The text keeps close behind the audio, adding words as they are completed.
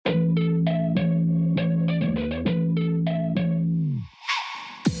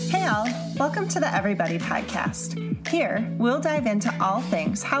Welcome to the Everybody Podcast. Here, we'll dive into all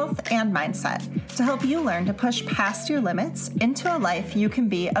things health and mindset to help you learn to push past your limits into a life you can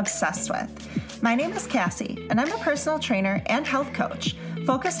be obsessed with. My name is Cassie, and I'm a personal trainer and health coach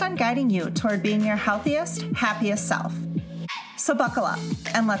focused on guiding you toward being your healthiest, happiest self. So buckle up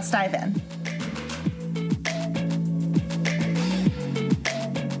and let's dive in.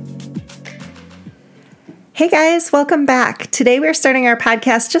 Hey guys, welcome back. Today we're starting our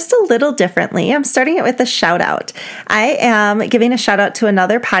podcast just a little differently. I'm starting it with a shout out. I am giving a shout out to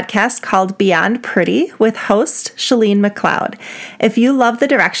another podcast called Beyond Pretty with host Shalene McLeod. If you love the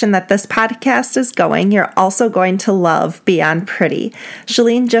direction that this podcast is going, you're also going to love Beyond Pretty.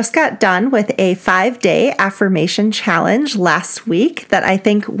 Shalene just got done with a 5-day affirmation challenge last week that I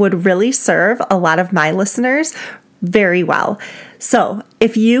think would really serve a lot of my listeners very well. So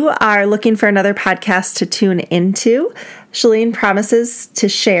if you are looking for another podcast to tune into, Shalene promises to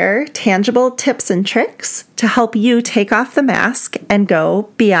share tangible tips and tricks to help you take off the mask and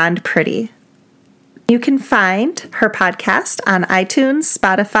go beyond pretty. You can find her podcast on iTunes,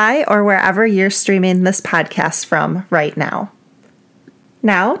 Spotify, or wherever you're streaming this podcast from right now.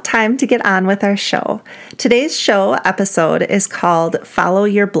 Now, time to get on with our show. Today's show episode is called Follow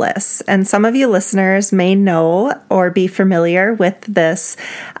Your Bliss, and some of you listeners may know or be familiar with this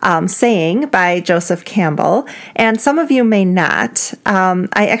saying by Joseph Campbell, and some of you may not.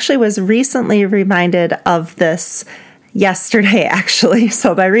 I actually was recently reminded of this yesterday, actually.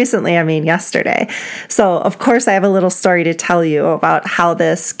 So by recently, I mean yesterday. So of course, I have a little story to tell you about how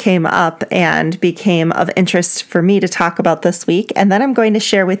this came up and became of interest for me to talk about this week. And then I'm going to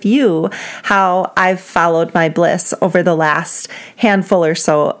share with you how I've followed my bliss over the last handful or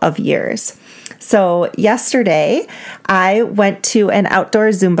so of years. So yesterday, I went to an outdoor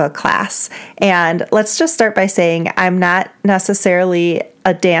Zumba class, and let's just start by saying I'm not necessarily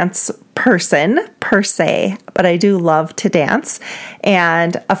a dance person per se, but I do love to dance.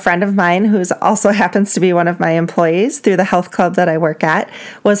 And a friend of mine who's also happens to be one of my employees through the health club that I work at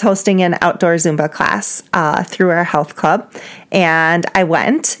was hosting an outdoor Zumba class through our health club. And I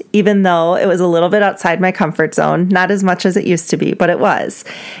went, even though it was a little bit outside my comfort zone, not as much as it used to be, but it was.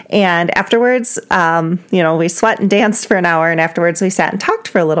 And afterwards, we sweat and danced for an hour, and afterwards we sat and talked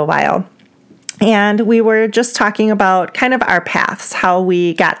for a little while. And we were just talking about kind of our paths, how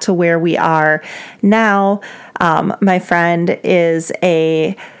we got to where we are now. My friend is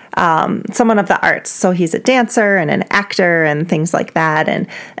someone of the arts. So he's a dancer and an actor and things like that.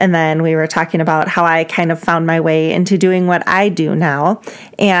 And then we were talking about how I kind of found my way into doing what I do now.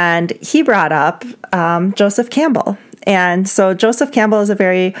 And he brought up Joseph Campbell. And so Joseph Campbell is a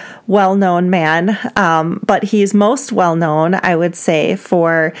very well-known man, but he's most well-known, I would say,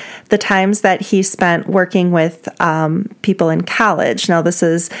 for the times that he spent working with people in college. Now, this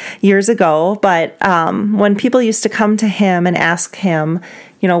is years ago, but when people used to come to him and ask him,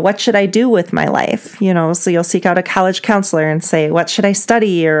 what should I do with my life? So you'll seek out a college counselor and say, what should I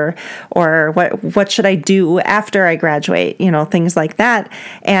study or what should I do after I graduate? Things like that.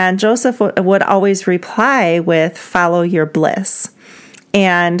 And Joseph would always reply with, follow your bliss.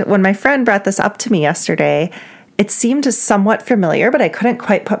 And when my friend brought this up to me yesterday, it seemed somewhat familiar, but I couldn't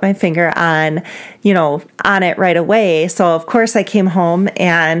quite put my finger on it right away. So of course I came home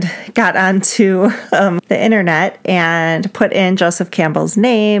and got onto the internet and put in Joseph Campbell's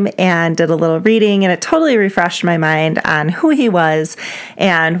name and did a little reading, and it totally refreshed my mind on who he was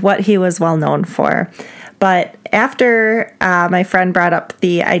and what he was well known for. But after my friend brought up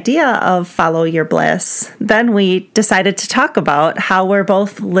the idea of follow your bliss, then we decided to talk about how we're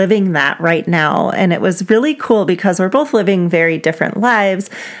both living that right now. And it was really cool because we're both living very different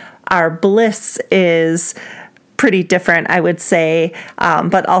lives. Our bliss is pretty different, I would say,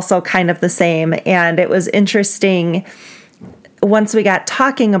 but also kind of the same. And it was interesting once we got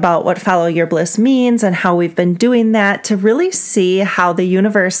talking about what follow your bliss means and how we've been doing that, to really see how the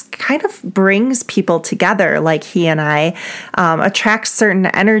universe kind of brings people together, like he and I, attracts certain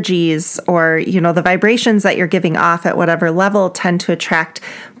energies, or, the vibrations that you're giving off at whatever level tend to attract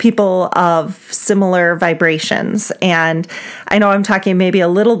people of similar vibrations. And I know I'm talking maybe a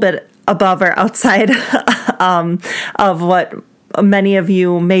little bit above or outside of what many of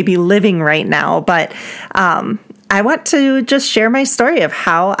you may be living right now, but I want to just share my story of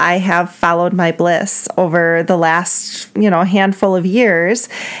how I have followed my bliss over the last, handful of years,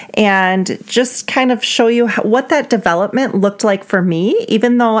 and just kind of show you what that development looked like for me,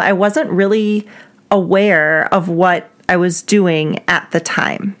 even though I wasn't really aware of what I was doing at the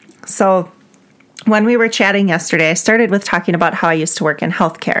time. So when we were chatting yesterday, I started with talking about how I used to work in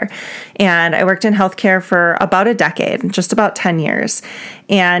healthcare. And I worked in healthcare for about a decade, just about 10 years.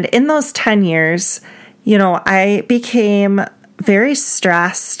 And in those 10 years, I became very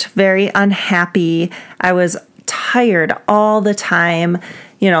stressed, very unhappy. I was tired all the time.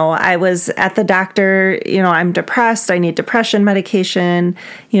 I was at the doctor, I'm depressed. I need depression medication,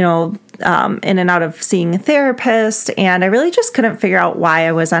 in and out of seeing a therapist. And I really just couldn't figure out why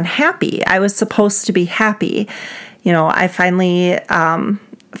I was unhappy. I was supposed to be happy. I finally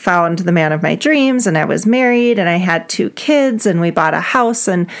found the man of my dreams, and I was married, and I had 2 kids, and we bought a house,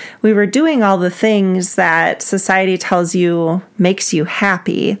 and we were doing all the things that society tells you makes you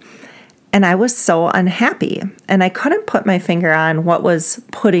happy. And I was so unhappy, and I couldn't put my finger on what was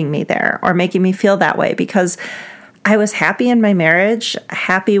putting me there or making me feel that way, because I was happy in my marriage,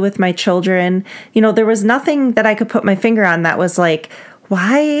 happy with my children. There was nothing that I could put my finger on that was like,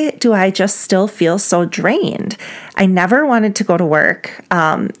 why do I just still feel so drained? I never wanted to go to work,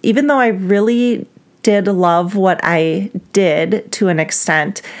 even though I really did love what I did to an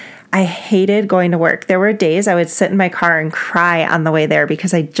extent. I hated going to work. There were days I would sit in my car and cry on the way there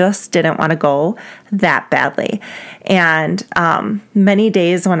because I just didn't want to go that badly. And many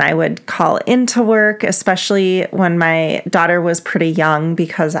days when I would call into work, especially when my daughter was pretty young,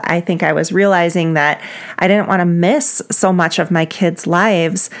 because I think I was realizing that I didn't want to miss so much of my kids'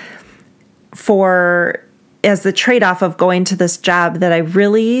 lives as the trade-off of going to this job that I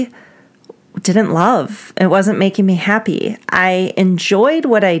really didn't love. It wasn't making me happy. I enjoyed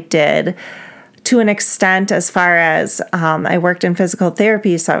what I did to an extent, as far as I worked in physical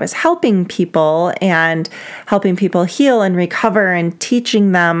therapy. So I was helping people and helping people heal and recover and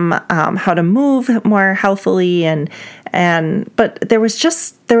teaching them how to move more healthily. But there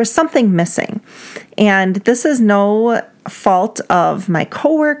was something missing. And this is no fault of my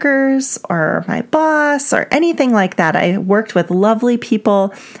coworkers or my boss or anything like that. I worked with lovely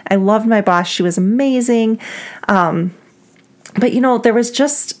people. I loved my boss. She was amazing. But there was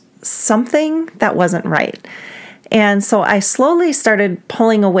just something that wasn't right. And so I slowly started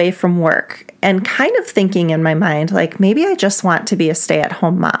pulling away from work and kind of thinking in my mind, like, maybe I just want to be a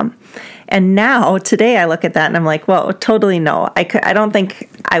stay-at-home mom. And now, today, I look at that and I'm like, whoa, totally no. I don't think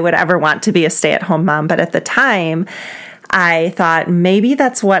I would ever want to be a stay-at-home mom. But at the time, I thought maybe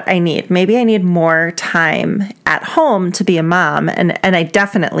that's what I need. Maybe I need more time at home to be a mom. And I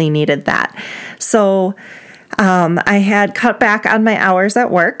definitely needed that. So I had cut back on my hours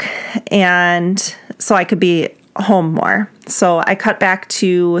at work, and so I could be home more. So I cut back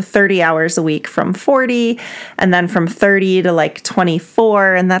to 30 hours a week from 40, and then from 30 to like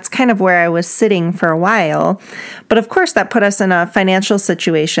 24. And that's kind of where I was sitting for a while. But of course, that put us in a financial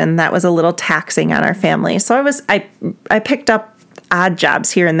situation that was a little taxing on our family. So I picked up odd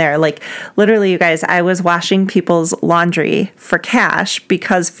jobs here and there. Like, literally, you guys, I was washing people's laundry for cash,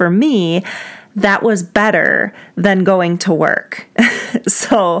 because for me, that was better than going to work.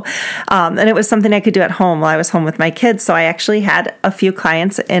 So, and it was something I could do at home while I was home with my kids. So I actually had a few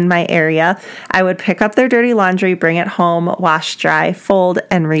clients in my area. I would pick up their dirty laundry, bring it home, wash, dry, fold,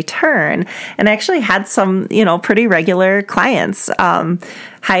 and return. And I actually had some, pretty regular clients,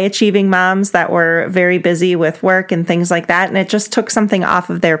 high achieving moms that were very busy with work and things like that. And it just took something off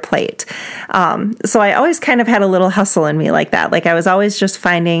of their plate. So I always kind of had a little hustle in me like that. Like, I was always just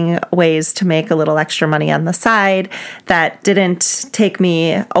finding ways to make a little extra money on the side that didn't take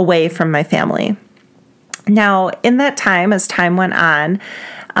me away from my family. Now, in that time, as time went on,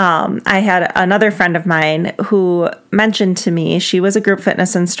 I had another friend of mine who mentioned to me, she was a group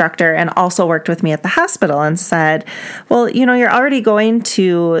fitness instructor and also worked with me at the hospital, and said, well, you're already going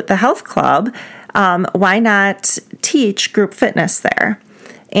to the health club. Why not teach group fitness there?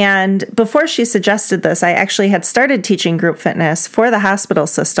 And before she suggested this, I actually had started teaching group fitness for the hospital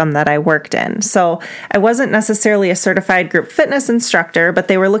system that I worked in. So I wasn't necessarily a certified group fitness instructor, but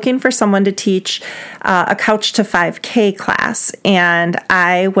they were looking for someone to teach a Couch to 5K class. And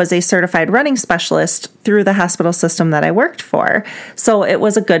I was a certified running specialist through the hospital system that I worked for. So it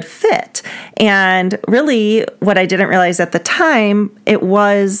was a good fit. And really, what I didn't realize at the time, it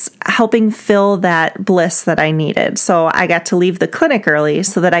was helping fill that bliss that I needed. So I got to leave the clinic early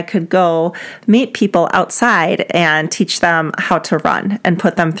so that I could go meet people outside and teach them how to run and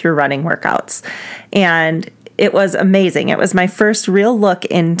put them through running workouts. And it was amazing. It was my first real look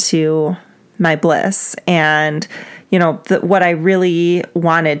into my bliss and, what I really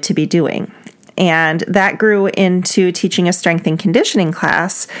wanted to be doing. And that grew into teaching a strength and conditioning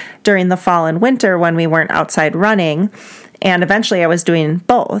class during the fall and winter when we weren't outside running. And eventually I was doing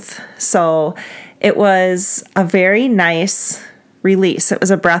both. So it was a very nice release. It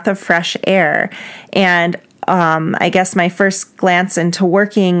was a breath of fresh air. And I guess my first glance into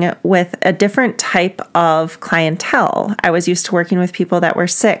working with a different type of clientele. I was used to working with people that were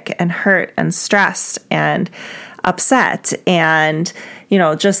sick and hurt and stressed and upset and,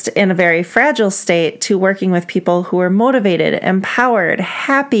 just in a very fragile state, to working with people who were motivated, empowered,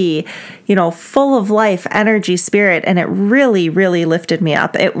 happy, full of life, energy, spirit. And it really, really lifted me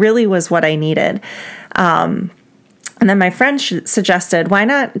up. It really was what I needed. And then my friend suggested, why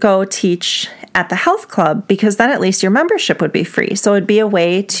not go teach at the health club? Because then at least your membership would be free. So it'd be a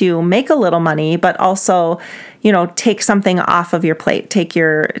way to make a little money, but also, take something off of your plate,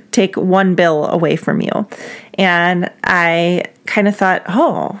 take one bill away from you. And I kind of thought,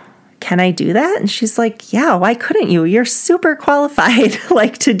 oh, can I do that? And she's like, yeah, why couldn't you? You're super qualified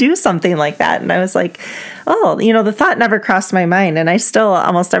to do something like that. And I was like, oh, the thought never crossed my mind. And I still,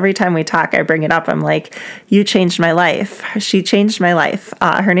 almost every time we talk, I bring it up. I'm like, you changed my life. She changed my life.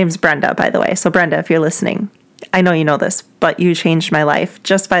 Her name's Brenda, by the way. So Brenda, if you're listening, I know you know this, but you changed my life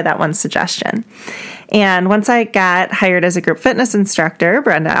just by that one suggestion. And once I got hired as a group fitness instructor,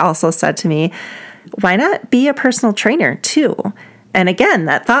 Brenda also said to me, why not be a personal trainer too? And again,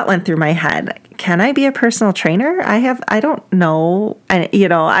 that thought went through my head. Can I be a personal trainer? I don't know. And,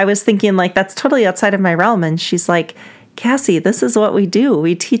 I was thinking that's totally outside of my realm. And she's like, Cassie, this is what we do.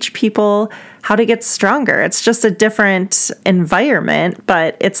 We teach people how to get stronger. It's just a different environment,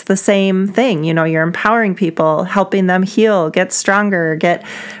 but it's the same thing. You're empowering people, helping them heal, get stronger,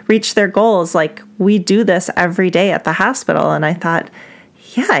 reach their goals. We do this every day at the hospital. And I thought,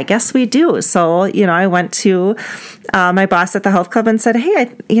 yeah, I guess we do. So, I went to my boss at the health club and said,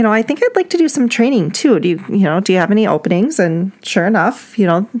 hey, I think I'd like to do some training too. Do you have any openings? And sure enough,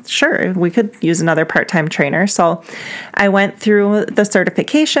 sure, we could use another part-time trainer. So I went through the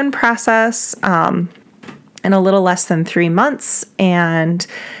certification process in a little less than 3 months and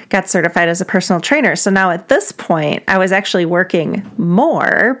got certified as a personal trainer. So now at this point, I was actually working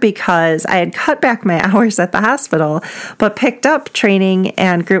more because I had cut back my hours at the hospital, but picked up training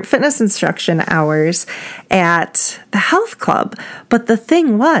and group fitness instruction hours at the health club. But the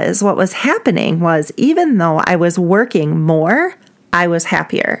thing was, what was happening was, even though I was working more, I was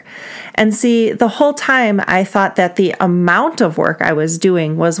happier. And see, the whole time I thought that the amount of work I was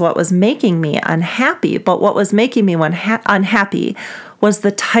doing was what was making me unhappy. But what was making me unhappy was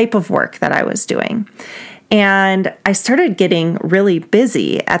the type of work that I was doing. And I started getting really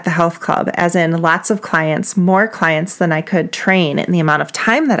busy at the health club, as in lots of clients, more clients than I could train in the amount of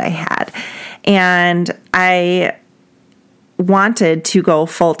time that I had. And I wanted to go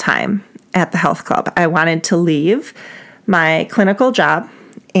full time at the health club. I wanted to leave my clinical job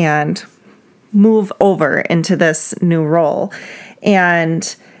and move over into this new role.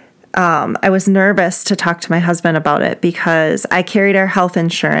 And I was nervous to talk to my husband about it because I carried our health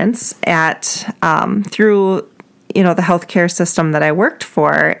insurance through the healthcare system that I worked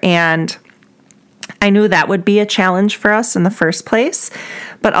for, and I knew that would be a challenge for us in the first place.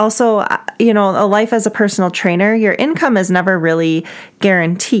 But also, a life as a personal trainer, your income is never really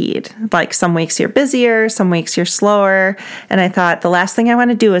guaranteed. Some weeks you're busier, some weeks you're slower. And I thought the last thing I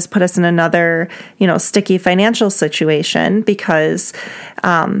want to do is put us in another, sticky financial situation because,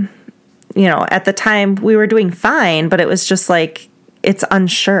 at the time we were doing fine, but it was just it's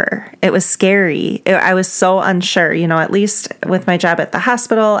unsure. It was scary. I was so unsure. At least with my job at the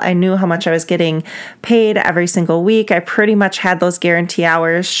hospital, I knew how much I was getting paid every single week. I pretty much had those guarantee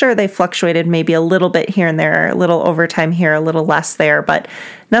hours. Sure, they fluctuated maybe a little bit here and there, a little overtime here, a little less there, but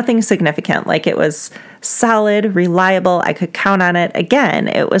nothing significant. It was solid, reliable. I could count on it. Again,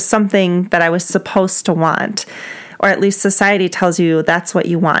 it was something that I was supposed to want. Or at least society tells you that's what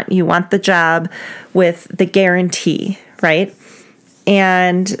you want. You want the job with the guarantee, right?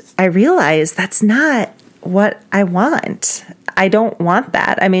 And I realized that's not what I want. I don't want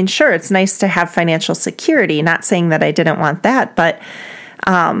that. I mean, sure, it's nice to have financial security, not saying that I didn't want that, but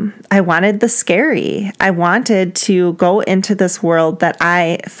I wanted the scary. I wanted to go into this world that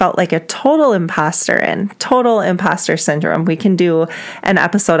I felt like a total imposter in, total imposter syndrome. We can do an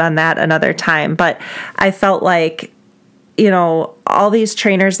episode on that another time, but I felt like, all these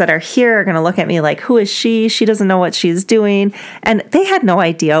trainers that are here are going to look at me like, who is she? She doesn't know what she's doing. And they had no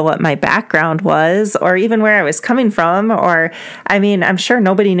idea what my background was or even where I was coming from. I'm sure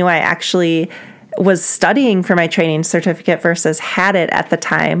nobody knew I actually was studying for my training certificate versus had it at the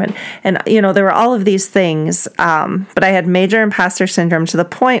time. And there were all of these things. But I had major imposter syndrome to the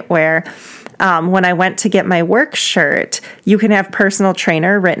point where when I went to get my work shirt, you can have personal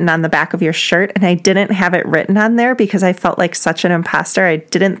trainer written on the back of your shirt. And I didn't have it written on there because I felt like such an imposter. I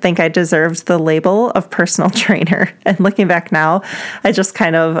didn't think I deserved the label of personal trainer. And looking back now, I just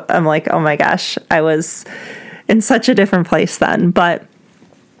I'm like, oh my gosh, I was in such a different place then. But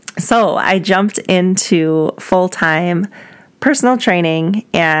so I jumped into full-time personal training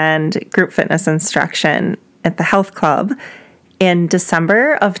and group fitness instruction at the health club in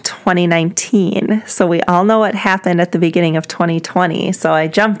December of 2019. So we all know what happened at the beginning of 2020. So I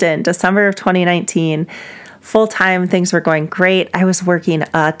jumped in December of 2019, full-time. Things were going great. I was working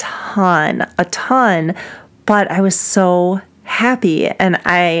a ton, but I was so happy. And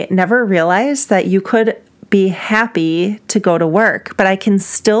I never realized that you could be happy to go to work. But I can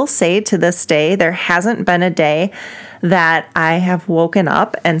still say to this day, there hasn't been a day that I have woken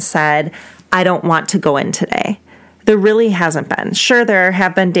up and said, I don't want to go in today. There really hasn't been. Sure, there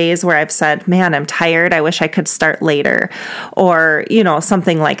have been days where I've said, man, I'm tired. I wish I could start later, or,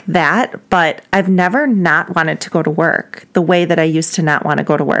 something like that. But I've never not wanted to go to work the way that I used to not want to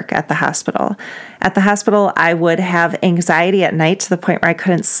go to work at the hospital. At the hospital, I would have anxiety at night to the point where I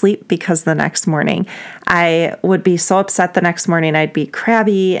couldn't sleep because the next morning I would be so upset the next morning. I'd be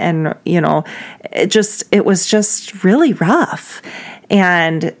crabby and, it was just really rough.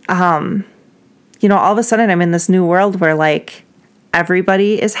 And, all of a sudden I'm in this new world where like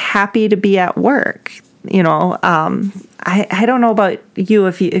everybody is happy to be at work. I don't know about you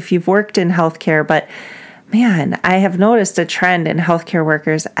if you've worked in healthcare, but man, I have noticed a trend in healthcare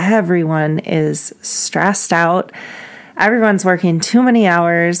workers. Everyone is stressed out. Everyone's working too many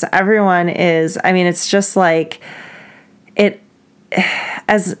hours. It's just like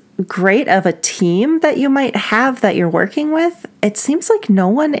as great of a team that you might have that you're working with, it seems like no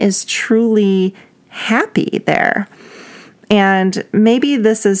one is truly happy there. And maybe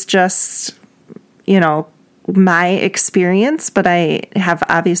this is just, my experience, but I have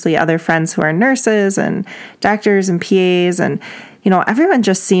obviously other friends who are nurses and doctors and PAs, and, everyone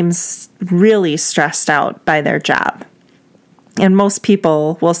just seems really stressed out by their job. And most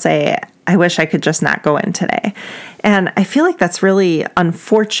people will say, I wish I could just not go in today. And I feel like that's really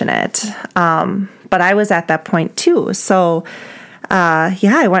unfortunate. But I was at that point too. So,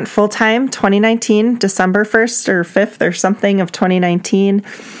 I went full-time 2019, December 1st or 5th or something of 2019.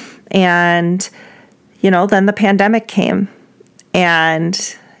 And, then the pandemic came.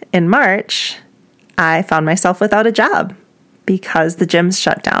 And in March, I found myself without a job because the gyms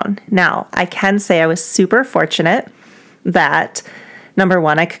shut down. Now, I can say I was super fortunate that, number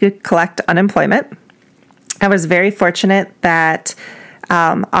one, I could collect unemployment. I was very fortunate that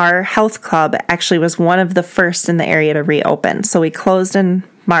our health club actually was one of the first in the area to reopen. So we closed in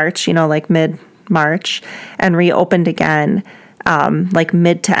March, like mid-March, and reopened again like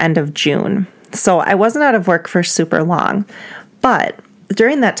mid to end of June. So I wasn't out of work for super long. But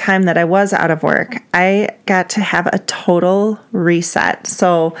during that time that I was out of work, I got to have a total reset.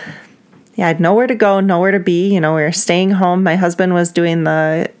 So I had nowhere to go, nowhere to be. We were staying home. My husband was getting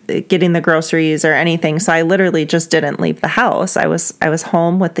the groceries or anything. So I literally just didn't leave the house. I was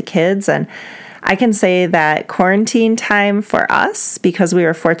home with the kids. And I can say that quarantine time for us, because we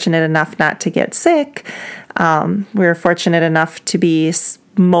were fortunate enough not to get sick, we were fortunate enough to be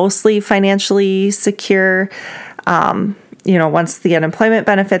mostly financially secure, once the unemployment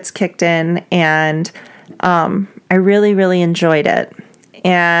benefits kicked in. And I really, really enjoyed it.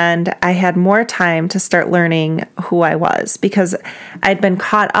 And I had more time to start learning who I was, because I'd been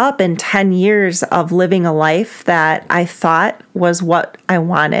caught up in 10 years of living a life that I thought was what I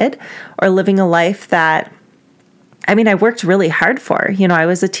wanted, or living a life that, I worked really hard for. I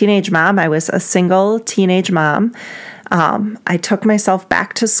was a teenage mom. I was a single teenage mom. I took myself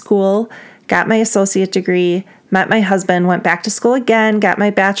back to school, got my associate degree, met my husband, went back to school again, got my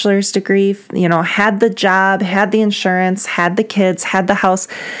bachelor's degree, had the job, had the insurance, had the kids, had the house.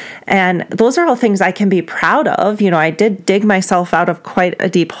 And those are all things I can be proud of. I did dig myself out of quite a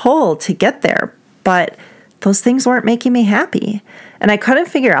deep hole to get there, but those things weren't making me happy. And I couldn't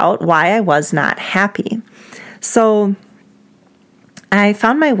figure out why I was not happy. So I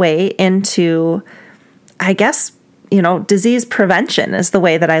found my way into, disease prevention is the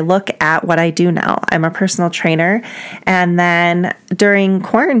way that I look at what I do now. I'm a personal trainer. And then during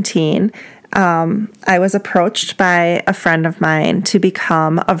quarantine, I was approached by a friend of mine to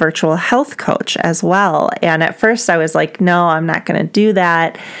become a virtual health coach as well. And at first I was like, no, I'm not going to do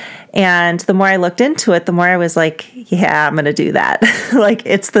that. And the more I looked into it, the more I was like, yeah, I'm going to do that. Like,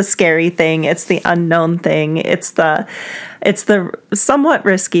 it's the scary thing. It's the unknown thing. It's the somewhat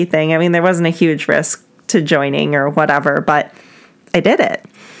risky thing. There wasn't a huge risk to joining or whatever, but I did it.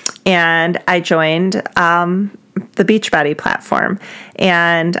 and I joined the Beachbody platform.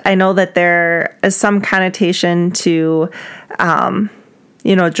 And I know that there is some connotation to,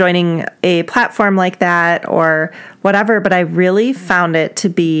 joining a platform like that or whatever, but I really found it to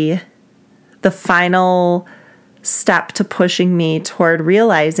be the final step to pushing me toward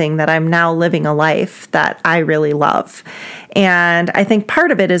realizing that I'm now living a life that I really love. And I think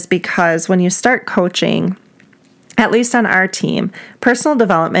part of it is because when you start coaching, at least on our team, personal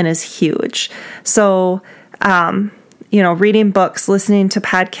development is huge. So, reading books, listening to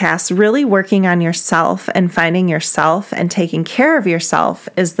podcasts, really working on yourself and finding yourself and taking care of yourself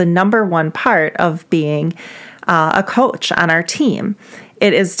is the number one part of being a coach on our team.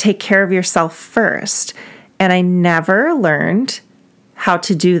 It is take care of yourself first. And I never learned how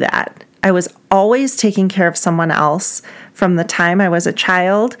to do that. I was always taking care of someone else from the time I was a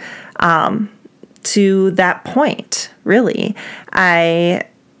child to that point, really. I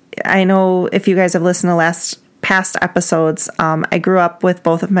know if you guys have listened to past episodes, I grew up with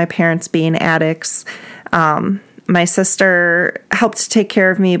both of my parents being addicts. My sister helped take care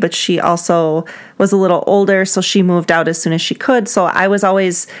of me, but she also was a little older, so she moved out as soon as she could. So I was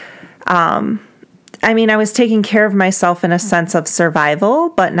always... I was taking care of myself in a sense of survival,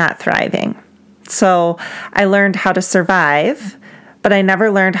 but not thriving. So I learned how to survive, but I never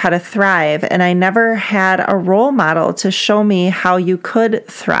learned how to thrive. And I never had a role model to show me how you could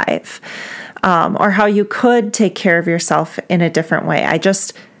thrive, or how you could take care of yourself in a different way. I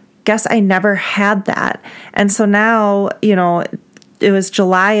just guess I never had that. And so now, it was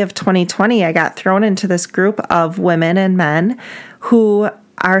July of 2020, I got thrown into this group of women and men who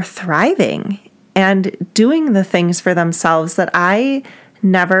are thriving and doing the things for themselves that I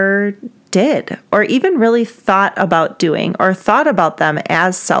never did or even really thought about doing or thought about them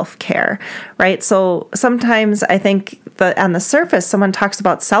as self-care, right? So sometimes I think that on the surface, someone talks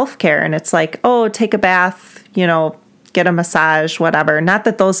about self-care and it's like, oh, take a bath, get a massage, whatever. Not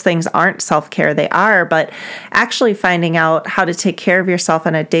that those things aren't self-care, they are, but actually finding out how to take care of yourself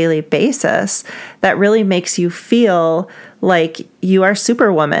on a daily basis that really makes you feel like you are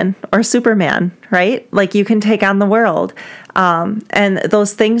Superwoman or Superman, right? Like you can take on the world. And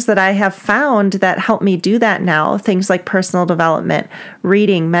those things that I have found that help me do that now, things like personal development,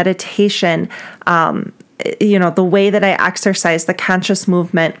 reading, meditation, the way that I exercise, the conscious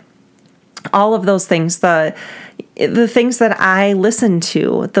movement, all of those things, the things that I listen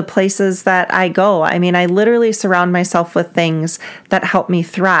to, the places that I go. I literally surround myself with things that help me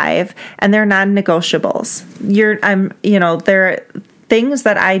thrive, and they're non-negotiables. There are things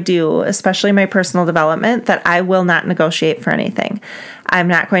that I do, especially my personal development, that I will not negotiate for anything. I'm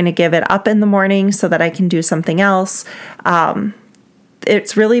not going to give it up in the morning so that I can do something else.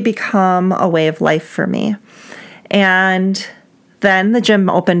 It's really become a way of life for me. And then the gym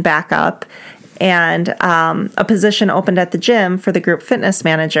opened back up, and a position opened at the gym for the group fitness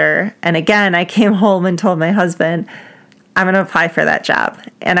manager. And again, I came home and told my husband, I'm going to apply for that job.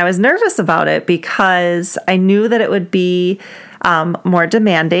 And I was nervous about it because I knew that it would be more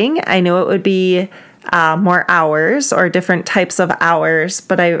demanding. I knew it would be more hours or different types of hours,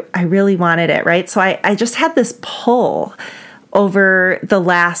 but I really wanted it, right? So I just had this pull over the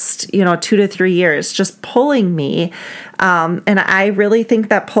last, 2 to 3 years, just pulling me. And I really think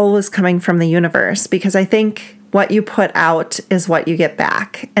that pull was coming from the universe, because I think what you put out is what you get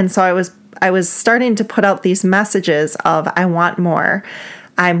back. And so I was starting to put out these messages of, I want more.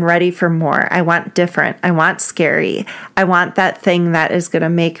 I'm ready for more. I want different. I want scary. I want that thing that is going to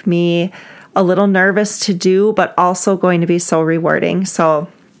make me a little nervous to do, but also going to be so rewarding. So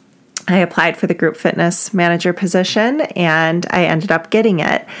I applied for the group fitness manager position, and I ended up getting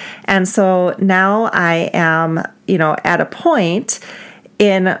it. And so now I am, at a point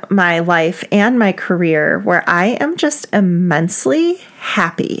in my life and my career where I am just immensely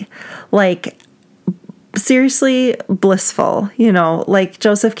happy, like seriously blissful, like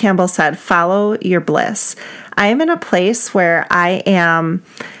Joseph Campbell said, follow your bliss. I am in a place where I am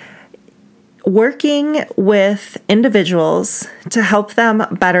working with individuals to help them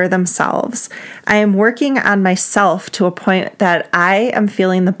better themselves. I am working on myself to a point that I am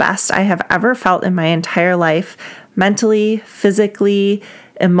feeling the best I have ever felt in my entire life, mentally, physically,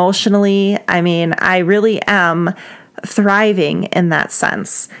 emotionally. I really am thriving in that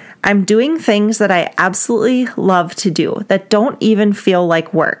sense. I'm doing things that I absolutely love to do that don't even feel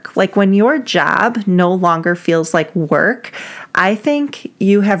like work. Like when your job no longer feels like work, I think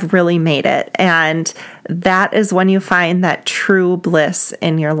you have really made it. And that is when you find that true bliss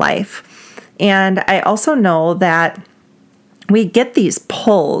in your life. And I also know that we get these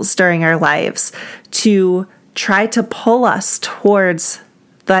pulls during our lives to try to pull us towards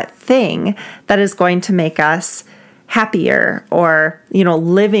that thing that is going to make us happier or,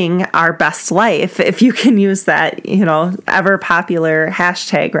 living our best life, if you can use that, ever popular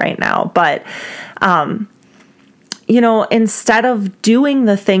hashtag right now. But, instead of doing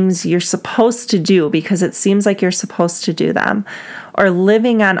the things you're supposed to do because it seems like you're supposed to do them, or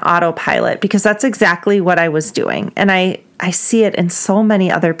living on autopilot, because that's exactly what I was doing. And I see it in so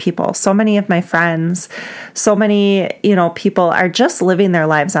many other people, so many of my friends, so many, people are just living their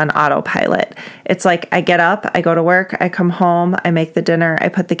lives on autopilot. It's like I get up, I go to work, I come home, I make the dinner, I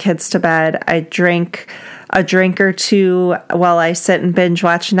put the kids to bed, I drink a drink or two while I sit and binge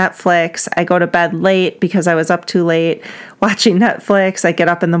watch Netflix. I go to bed late because I was up too late watching Netflix. I get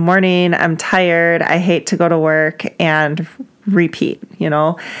up in the morning, I'm tired, I hate to go to work, and repeat,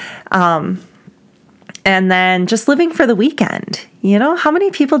 and then just living for the weekend. How many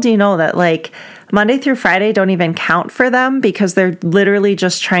people do you know that like Monday through Friday don't even count for them because they're literally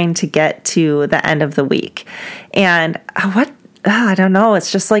just trying to get to the end of the week? And I don't know.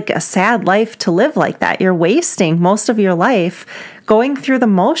 It's just like a sad life to live like that. You're wasting most of your life going through the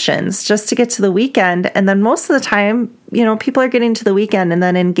motions just to get to the weekend. And then most of the time, people are getting to the weekend and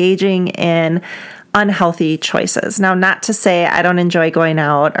then engaging in unhealthy choices. Now, not to say I don't enjoy going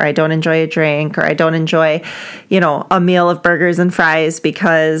out, or I don't enjoy a drink, or I don't enjoy, a meal of burgers and fries,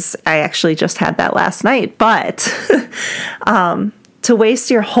 because I actually just had that last night. But to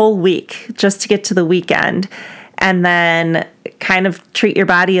waste your whole week just to get to the weekend and then kind of treat your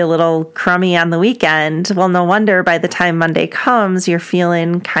body a little crummy on the weekend, well, no wonder by the time Monday comes, you're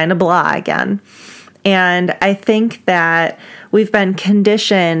feeling kind of blah again. And I think that we've been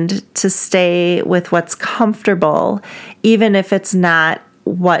conditioned to stay with what's comfortable, even if it's not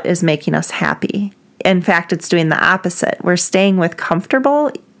what is making us happy. In fact, it's doing the opposite. We're staying with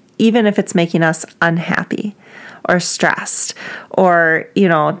comfortable, even if it's making us unhappy or stressed or,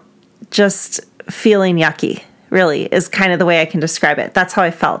 just feeling yucky. Really is kind of the way I can describe it. That's how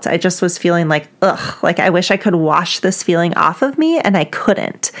I felt. I just was feeling like, like I wish I could wash this feeling off of me, and I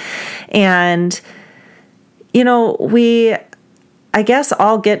couldn't. And, we, I guess,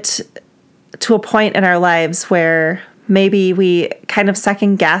 all get to a point in our lives where maybe we kind of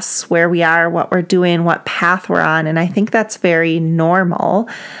second guess where we are, what we're doing, what path we're on. And I think that's very normal.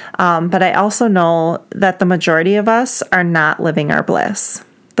 But I also know that the majority of us are not living our bliss.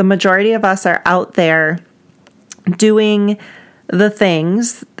 The majority of us are out there doing the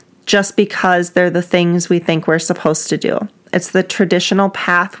things just because they're the things we think we're supposed to do. It's the traditional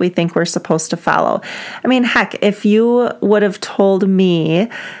path we think we're supposed to follow. I mean, heck, if you would have told me,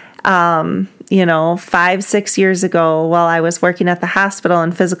 5-6 years ago while I was working at the hospital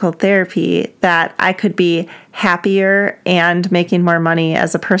in physical therapy that I could be happier and making more money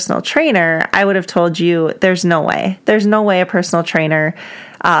as a personal trainer, I would have told you there's no way. There's no way a personal trainer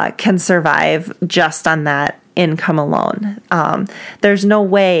can survive just on that income alone. There's no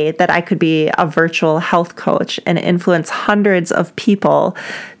way that I could be a virtual health coach and influence hundreds of people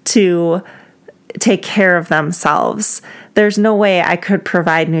to take care of themselves. There's no way I could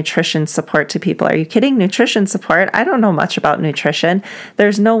provide nutrition support to people. Are you kidding? Nutrition support? I don't know much about nutrition.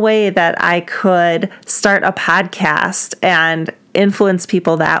 There's no way that I could start a podcast and influence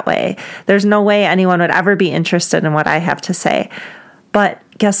people that way. There's no way anyone would ever be interested in what I have to say. But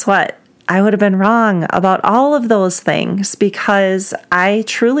guess what? I would have been wrong about all of those things because I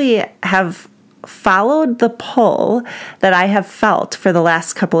truly have followed the pull that I have felt for the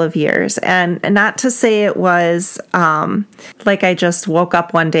last couple of years. And not to say it was like I just woke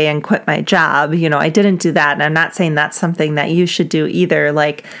up one day and quit my job. I didn't do that. And I'm not saying that's something that you should do either.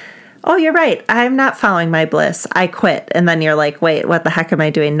 Like, oh, you're right, I'm not following my bliss, I quit. And then you're like, wait, what the heck am I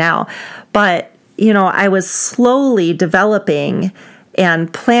doing now? But, I was slowly developing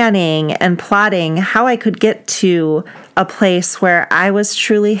and planning and plotting how I could get to a place where I was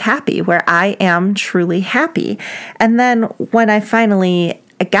truly happy, where I am truly happy. And then when I finally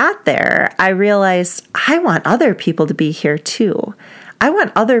got there, I realized I want other people to be here too. I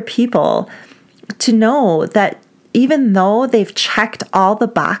want other people to know that even though they've checked all the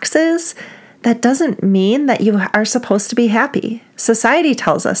boxes, that doesn't mean that you are supposed to be happy. Society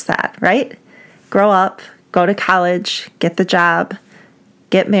tells us that, right? Grow up, go to college, get the job,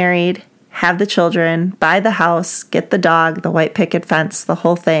 get married, have the children, buy the house, get the dog, the white picket fence, the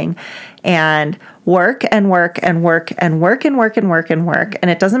whole thing, and work and work and work and work and work and work and work. And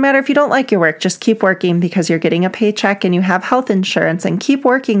it doesn't matter if you don't like your work, just keep working because you're getting a paycheck and you have health insurance, and keep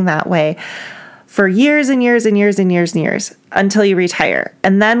working that way for years and years and years and years and years until you retire.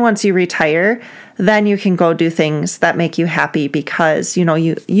 And then once you retire, then you can go do things that make you happy because,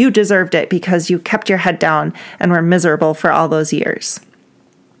 you deserved it because you kept your head down and were miserable for all those years.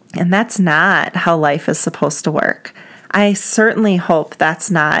 And that's not how life is supposed to work. I certainly hope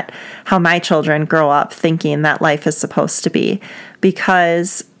that's not how my children grow up thinking that life is supposed to be,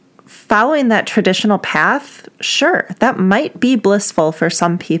 because following that traditional path, sure, that might be blissful for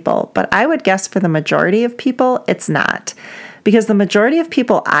some people, but I would guess for the majority of people, it's not. Because the majority of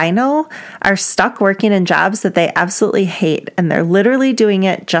people I know are stuck working in jobs that they absolutely hate, and they're literally doing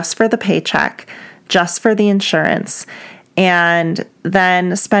it just for the paycheck, just for the insurance, and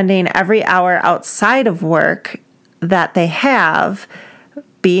then spending every hour outside of work that they have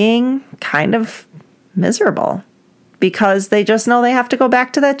being kind of miserable because they just know they have to go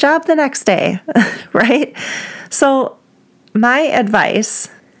back to that job the next day, right? So my advice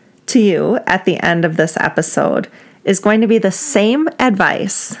to you at the end of this episode is going to be the same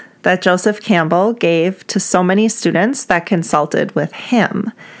advice that Joseph Campbell gave to so many students that consulted with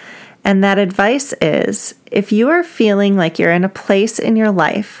him. And that advice is, if you are feeling like you're in a place in your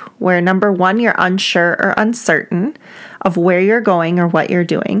life where, number one, you're unsure or uncertain of where you're going or what you're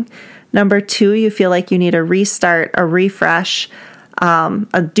doing. Number two, you feel like you need a restart, a refresh,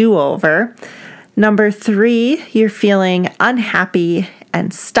 a do-over. Number three, you're feeling unhappy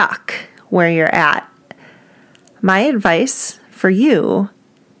and stuck where you're at. My advice for you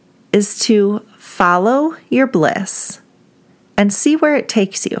is to follow your bliss and see where it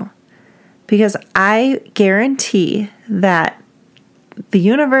takes you. Because I guarantee that the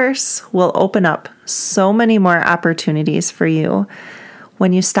universe will open up so many more opportunities for you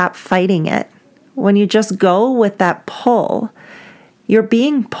when you stop fighting it, when you just go with that pull. You're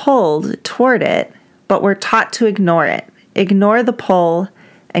being pulled toward it, but we're taught to ignore it. Ignore the pull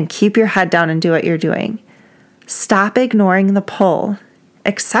and keep your head down and do what you're doing. Stop ignoring the pull.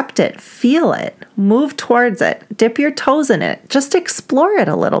 Accept it, feel it, move towards it, dip your toes in it, just explore it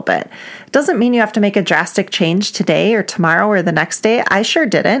a little bit. It doesn't mean you have to make a drastic change today or tomorrow or the next day. I sure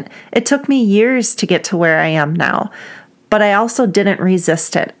didn't. It took me years to get to where I am now, but I also didn't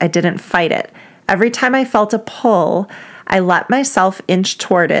resist it. I didn't fight it. Every time I felt a pull, I let myself inch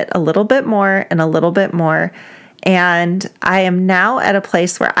toward it a little bit more and a little bit more. And I am now at a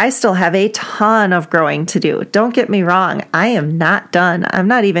place where I still have a ton of growing to do. Don't get me wrong. I am not done. I'm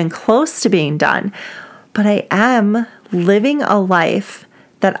not even close to being done. But I am living a life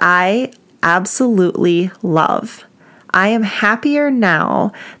that I absolutely love. I am happier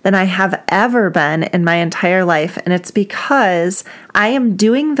now than I have ever been in my entire life. And it's because I am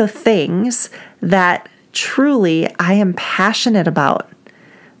doing the things that truly I am passionate about.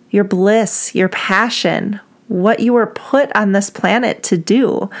 Your bliss, your passion, what you were put on this planet to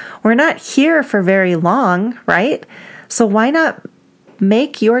do. We're not here for very long, right? So why not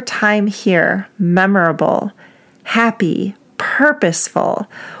make your time here memorable, happy, purposeful?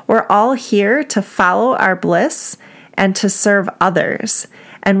 We're all here to follow our bliss and to serve others.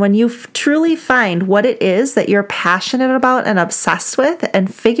 And when you truly find what it is that you're passionate about and obsessed with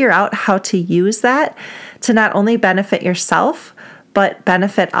and figure out how to use that to not only benefit yourself, but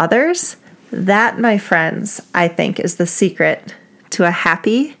benefit others, that, my friends, I think is the secret to a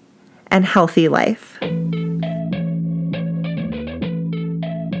happy and healthy life.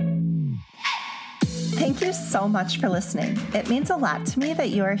 Thank you so much for listening. It means a lot to me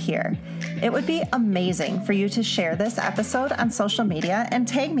that you are here. It would be amazing for you to share this episode on social media and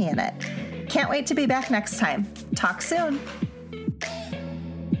tag me in it. Can't wait to be back next time. Talk soon.